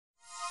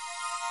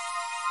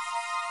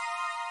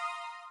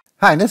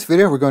Hi, in this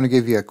video we're going to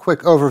give you a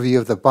quick overview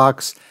of the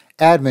Box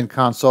Admin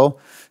Console.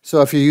 So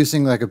if you're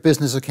using like a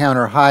business account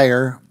or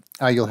higher,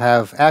 you'll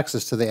have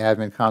access to the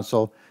Admin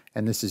Console,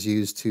 and this is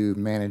used to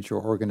manage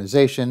your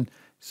organization.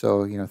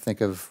 So,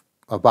 think of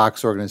a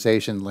Box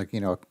organization like,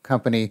 a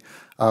company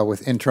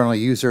with internal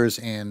users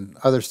and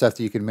other stuff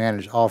that you can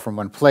manage all from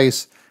one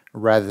place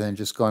rather than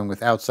just going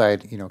with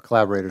outside,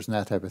 collaborators and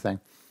that type of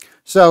thing.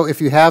 So if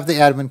you have the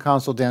Admin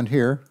Console down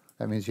here,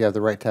 that means you have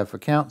the right type of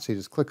account. So you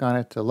just click on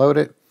it to load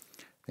it.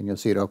 And you'll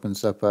see it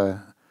opens up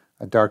a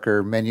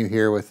darker menu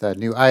here with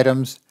new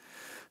items.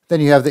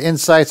 Then you have the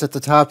insights at the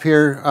top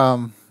here.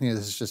 This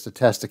is just a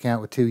test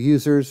account with 2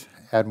 users.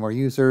 Add more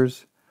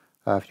users.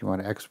 If you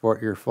want to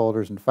export your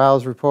folders and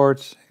files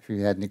reports, if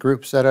you had any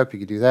groups set up, you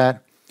could do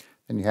that.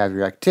 Then you have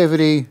your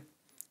activity,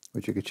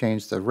 which you could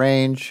change the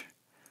range.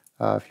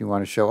 If you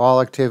want to show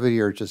all activity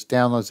or just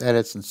downloads,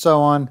 edits, and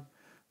so on.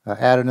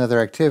 Add another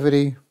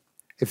activity.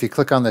 If you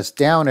click on this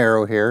down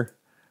arrow here,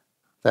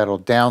 that'll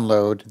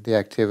download the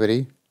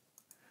activity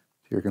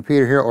to your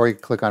computer here, or you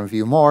can click on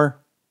View More.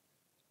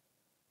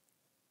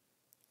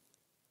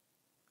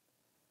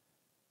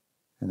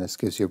 And this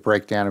gives you a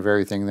breakdown of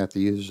everything that the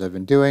users have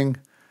been doing,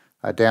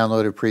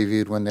 downloaded,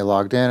 previewed when they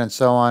logged in, and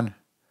so on.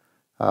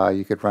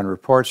 You could run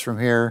reports from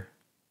here,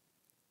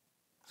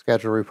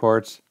 schedule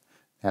reports,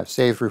 have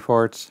saved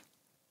reports.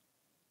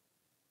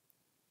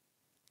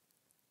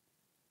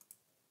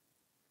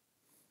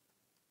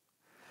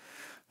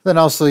 Then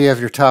also you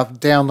have your top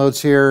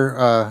downloads here,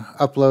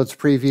 uploads,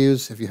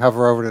 previews. If you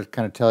hover over to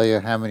kind of tell you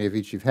how many of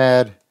each you've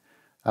had.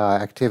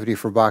 Activity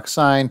for Box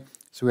Sign.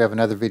 So we have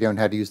another video on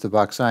how to use the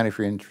Box Sign if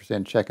you're interested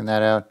in checking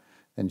that out.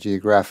 Then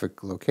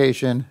geographic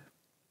location.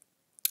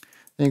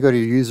 Then you go to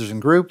your users and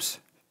groups.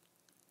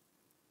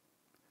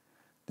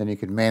 Then you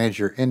can manage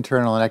your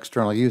internal and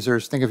external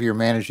users. Think of your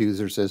managed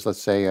users as,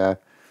 let's say,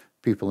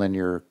 people in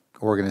your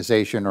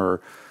organization or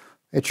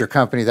it's your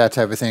company, that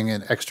type of thing,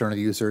 and external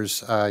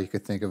users you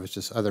could think of as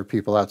just other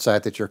people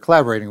outside that you're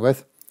collaborating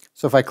with.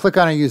 So if I click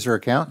on a user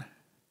account,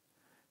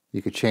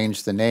 you could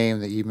change the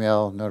name, the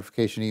email,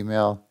 notification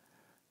email,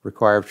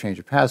 require change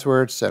of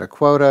password, set a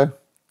quota,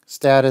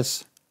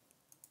 status,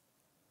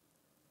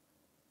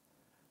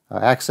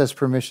 access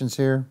permissions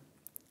here,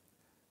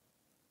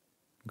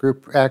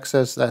 group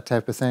access, that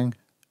type of thing,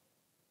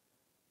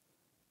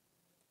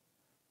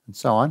 and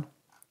so on.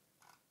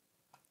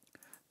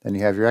 Then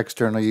you have your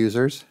external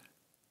users.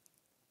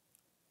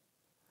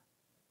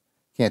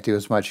 Can't do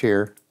as much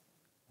here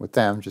with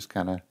them, just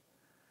kind of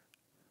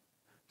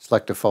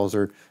select a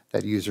folder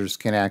that users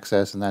can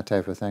access and that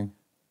type of thing.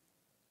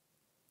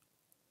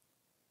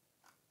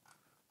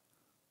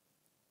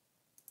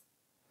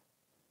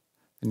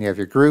 Then you have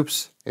your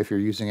groups. If you're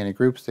using any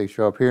groups, they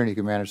show up here and you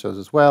can manage those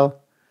as well.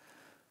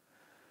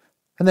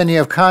 And then you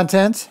have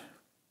content.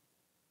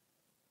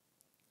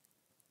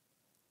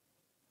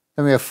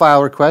 Then we have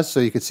file requests, so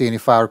you can see any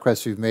file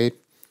requests you've made.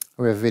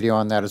 We have a video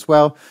on that as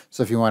well.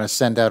 So if you want to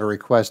send out a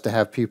request to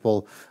have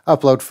people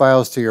upload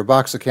files to your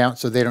Box account,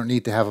 so they don't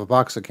need to have a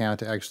Box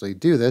account to actually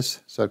do this,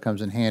 so it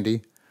comes in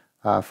handy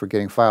for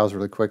getting files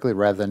really quickly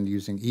rather than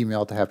using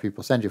email to have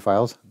people send you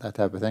files, that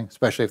type of thing,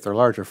 especially if they're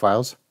larger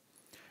files.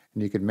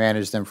 And you can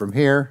manage them from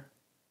here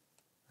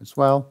as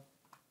well.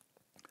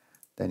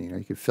 Then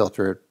you can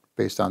filter it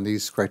based on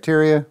these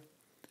criteria.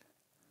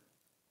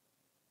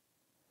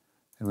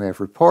 And we have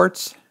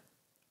reports.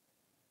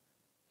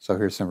 So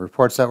here's some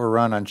reports that were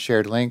run on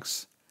shared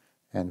links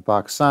and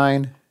Box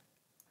Sign.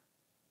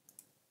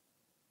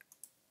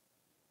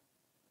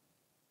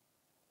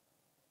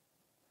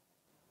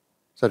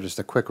 So just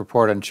a quick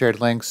report on shared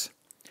links.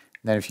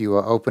 And then if you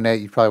open it,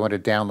 you probably want to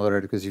download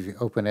it because if you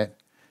open it,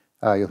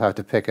 you'll have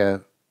to pick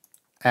a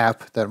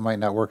app that might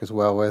not work as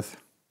well with.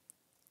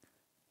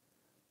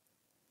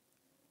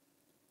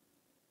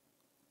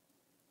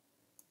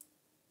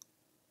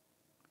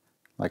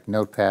 Like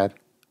Notepad,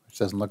 which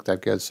doesn't look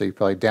that good, so you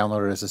probably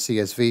download it as a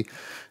CSV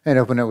and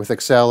open it with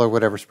Excel or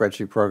whatever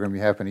spreadsheet program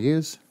you happen to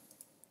use.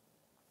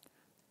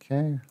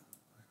 Okay.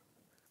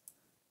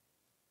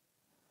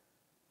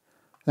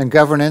 Then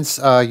governance,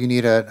 you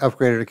need an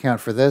upgraded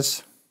account for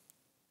this,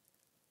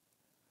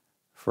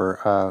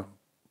 for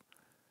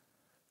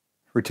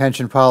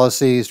retention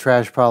policies,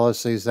 trash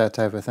policies, that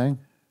type of thing.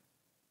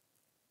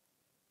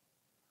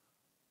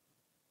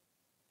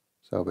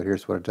 So, but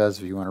here's what it does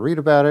if you want to read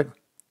about it.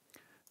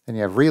 Then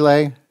you have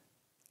relay.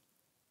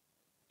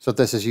 So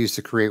this is used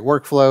to create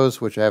workflows,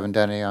 which I haven't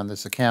done any on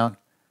this account.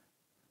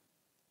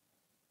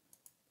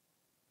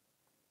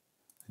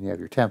 And you have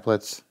your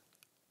templates,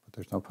 but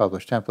there's no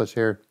published templates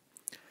here.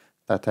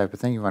 That type of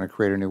thing. You want to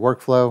create a new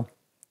workflow.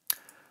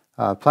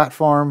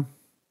 Platform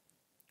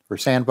for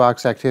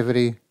sandbox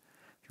activity.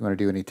 If you want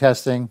to do any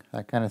testing,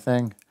 that kind of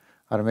thing.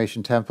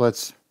 Automation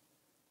templates.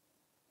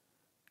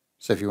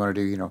 So if you want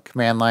to do,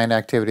 command line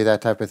activity,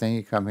 that type of thing,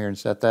 you come here and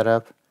set that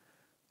up.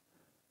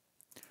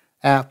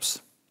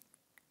 Apps.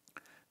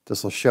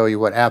 This will show you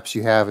what apps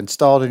you have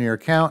installed in your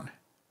account,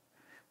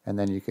 and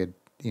then you could,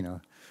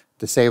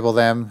 disable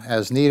them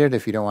as needed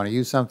if you don't want to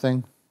use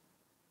something.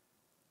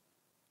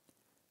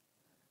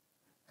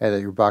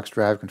 edit your Box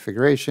Drive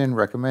configuration,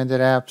 recommended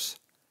apps,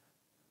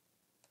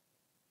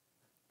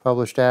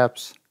 published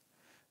apps,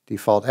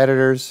 default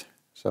editors.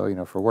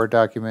 So, for Word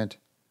document,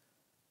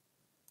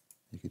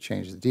 you can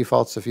change the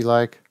defaults if you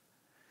like.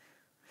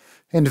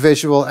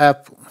 Individual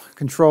app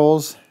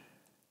controls.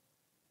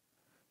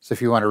 So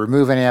if you want to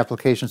remove any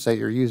applications that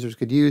your users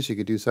could use, you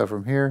could do so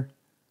from here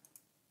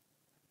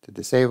to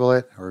disable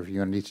it, or if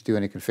you need to do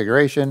any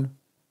configuration.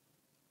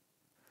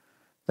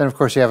 Then, of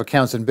course, you have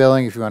accounts and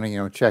billing. If you want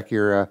to, check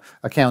your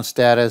account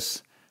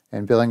status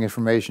and billing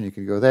information, you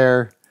can go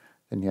there.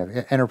 Then you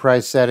have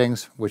enterprise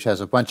settings, which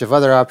has a bunch of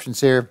other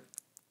options here.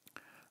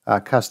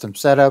 Custom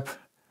setup.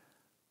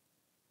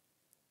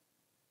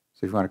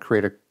 So if you want to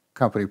create a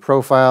company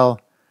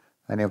profile,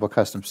 enable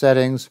custom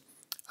settings.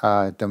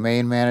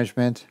 Domain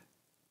management.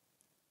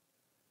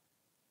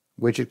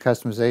 Widget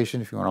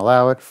customization, if you want to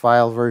allow it.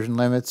 File version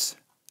limits.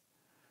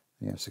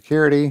 You have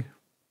security.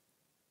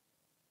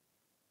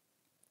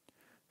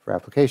 For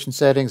application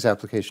settings,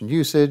 application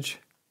usage.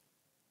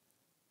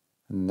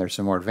 And there's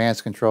some more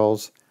advanced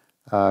controls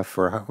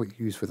for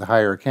use with a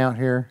higher account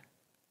here.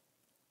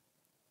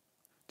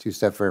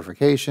 Two-step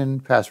verification,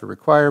 password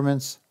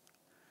requirements,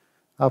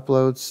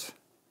 uploads,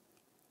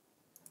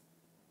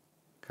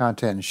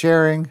 content and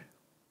sharing.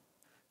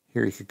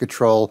 Here you can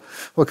control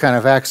what kind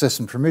of access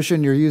and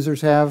permission your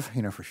users have,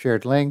 for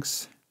shared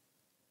links,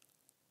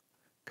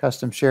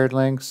 custom shared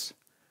links,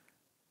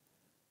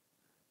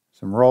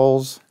 some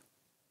roles.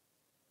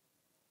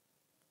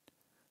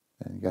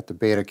 Then you got the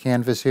beta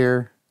canvas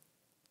here,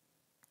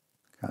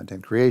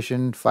 content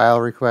creation, file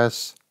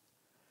requests,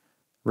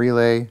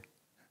 relay,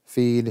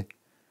 feed,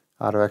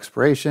 auto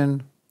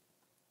expiration,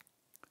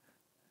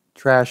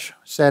 trash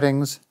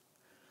settings.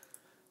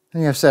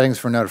 Then you have settings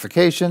for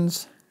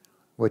notifications,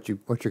 what you're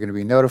going to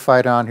be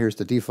notified on. Here's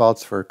the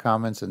defaults for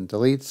comments and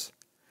deletes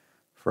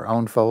for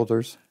owned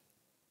folders.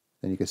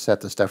 Then you can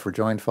set the stuff for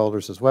joined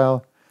folders as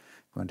well.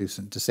 You want to do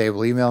some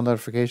disable email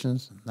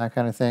notifications, that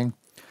kind of thing.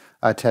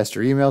 Test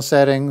your email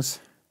settings.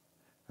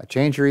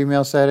 Change your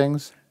email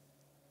settings.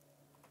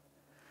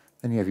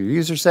 Then you have your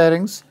user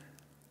settings.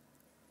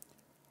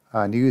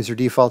 New user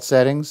default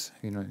settings.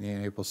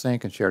 Enable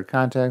sync and shared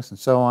contacts and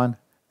so on.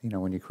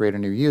 When you create a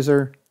new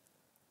user.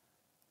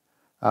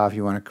 If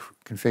you want to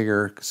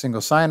configure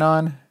single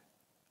sign-on.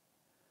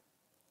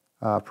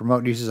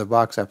 Promote uses of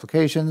Box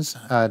applications.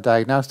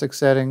 Diagnostic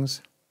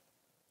settings.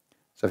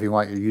 So if you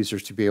want your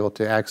users to be able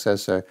to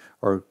access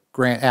or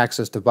grant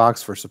access to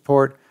Box for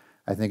support,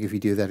 I think if you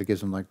do that, it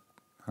gives them I don't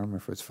remember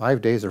if it's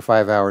 5 days or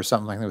 5 hours,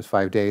 something like that. It was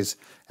 5 days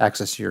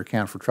access to your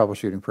account for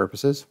troubleshooting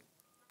purposes.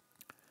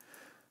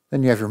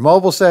 Then you have your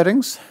mobile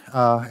settings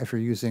if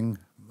you're using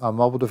a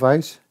mobile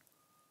device.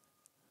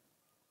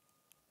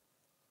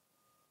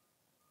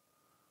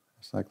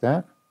 Just like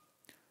that.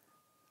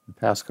 The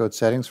passcode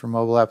settings for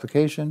mobile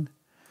application.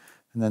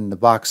 And then the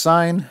Box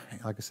sign,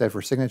 like I said,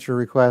 for signature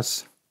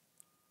requests.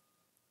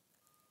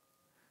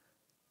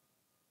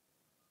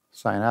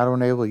 Sign auto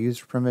enable,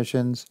 user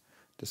permissions,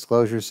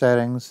 disclosure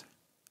settings,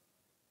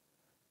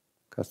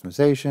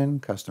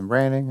 customization, custom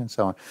branding, and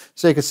so on.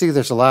 So you can see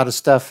there's a lot of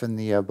stuff in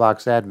the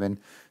Box admin.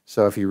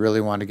 So if you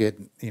really want to get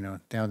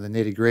down to the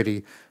nitty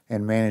gritty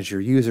and manage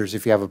your users,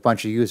 if you have a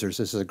bunch of users,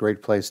 this is a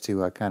great place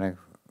to kind of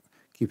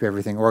keep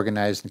everything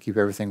organized and keep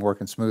everything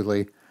working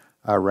smoothly,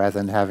 rather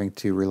than having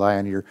to rely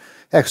on your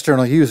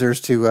external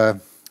users to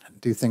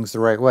do things the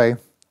right way.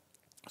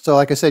 So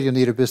like I said, you'll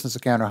need a business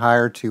account or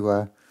higher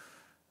to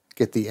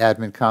get the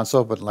admin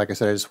console, but like I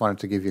said, I just wanted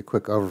to give you a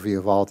quick overview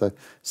of all the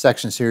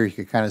sections here. You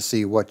can kind of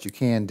see what you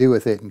can do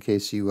with it in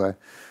case you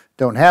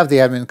don't have the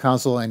admin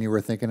console and you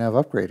were thinking of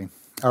upgrading.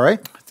 All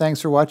right,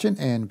 thanks for watching,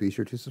 and be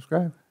sure to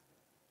subscribe.